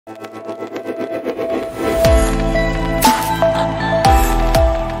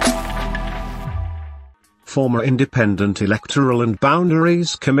Former Independent Electoral and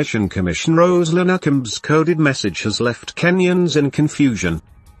Boundaries Commission Commissioner Roselyn Akombe's coded message has left Kenyans in confusion.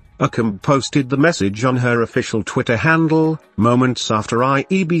 Akombe posted the message on her official Twitter handle, moments after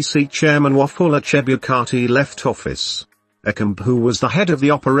IEBC Chairman Wafula Chebukati left office. Akombe, who was the head of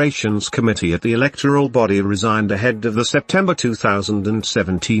the Operations Committee at the electoral body, resigned ahead of the September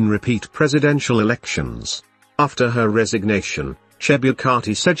 2017 repeat presidential elections. After her resignation,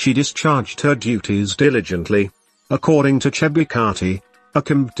 Chebukati said she discharged her duties diligently. According to Chebukati,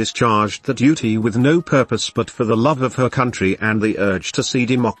 Akombe discharged the duty with no purpose but for the love of her country and the urge to see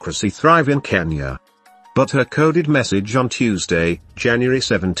democracy thrive in Kenya. But her coded message on Tuesday, January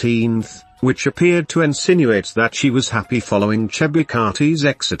 17, which appeared to insinuate that she was happy following Chebukati's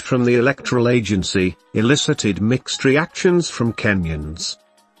exit from the electoral agency, elicited mixed reactions from Kenyans.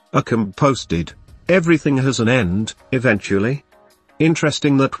 Akombe posted, "Everything has an end, eventually.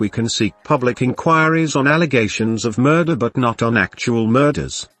 Interesting that we can seek public inquiries on allegations of murder but not on actual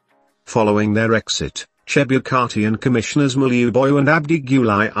murders." Following their exit, Chebukati and Commissioners Muluboy and Abdi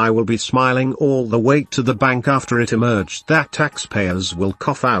Gulai will be smiling all the way to the bank after it emerged that taxpayers will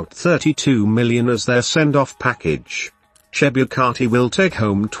cough out 32 million as their send-off package. Chebukati will take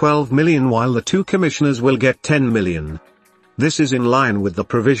home 12 million while the two commissioners will get 10 million. This is in line with the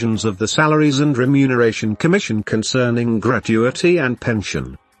provisions of the Salaries and Remuneration Commission concerning gratuity and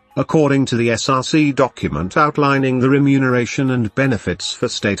pension. According to the SRC document outlining the remuneration and benefits for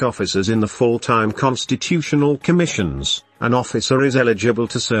state officers in the full-time constitutional commissions, an officer is eligible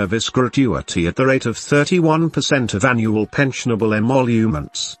to service gratuity at the rate of 31% of annual pensionable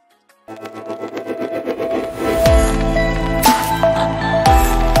emoluments.